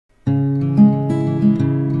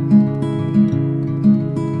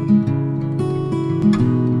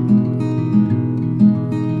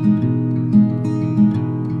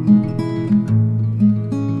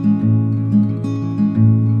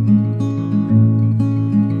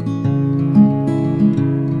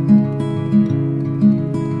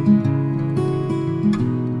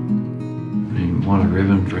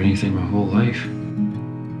anything my whole life.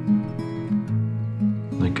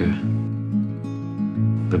 Like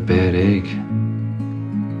a bad egg.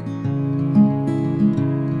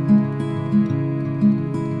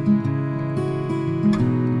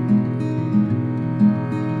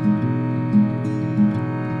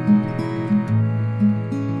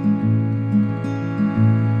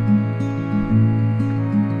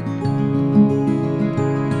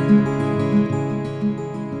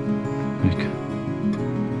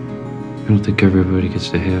 I don't think everybody gets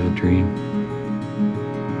to have a dream.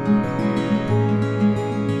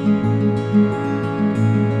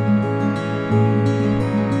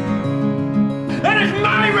 And it's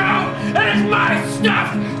my route! And it's my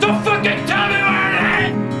stuff! So fucking tell me where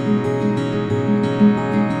it is!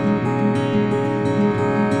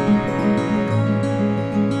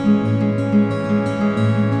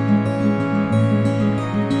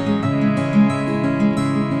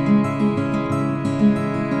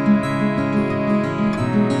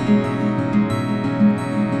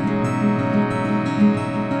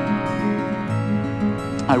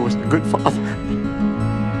 I was a good father.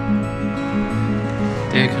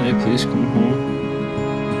 Dad, can I please come home?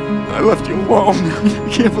 I left you alone. I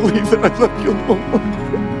can't believe that I left you alone.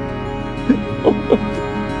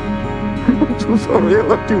 I'm so sorry I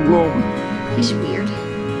left you alone. He's weird.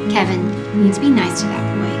 Kevin, you need to be nice to that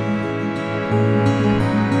boy.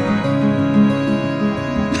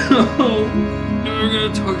 No, never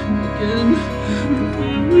gonna talk to him again.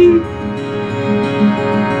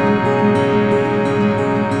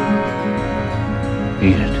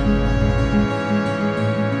 Eat it.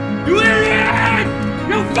 You idiot!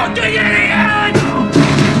 You fucking idiot!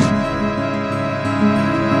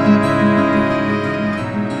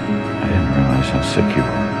 I didn't realize how sick you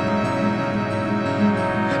were.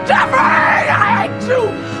 Jeffrey! I hate you!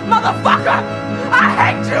 Motherfucker! I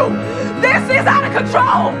hate you! This is out of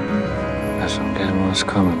control! Guess I'm getting what's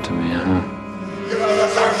coming to me, huh? You don't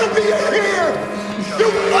deserve to be here! You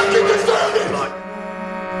fucking deserve it!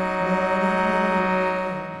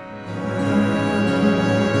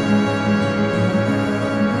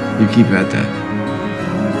 You keep at that.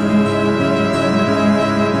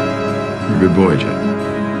 You're a good boy, Jeff.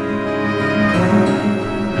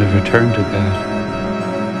 I've returned to God.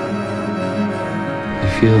 I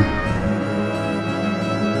feel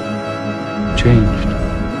changed.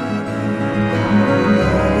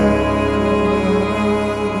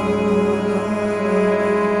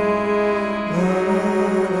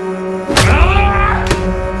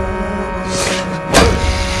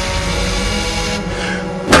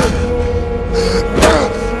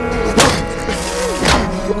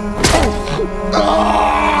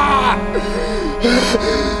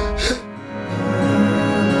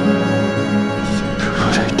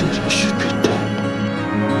 What I did, I should be dead.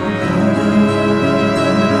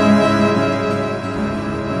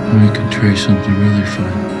 We can try something really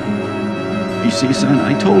fun. You see, son,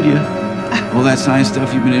 I told you. All that science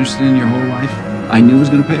stuff you've been interested in your whole life, I knew was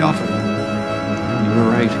going to pay off.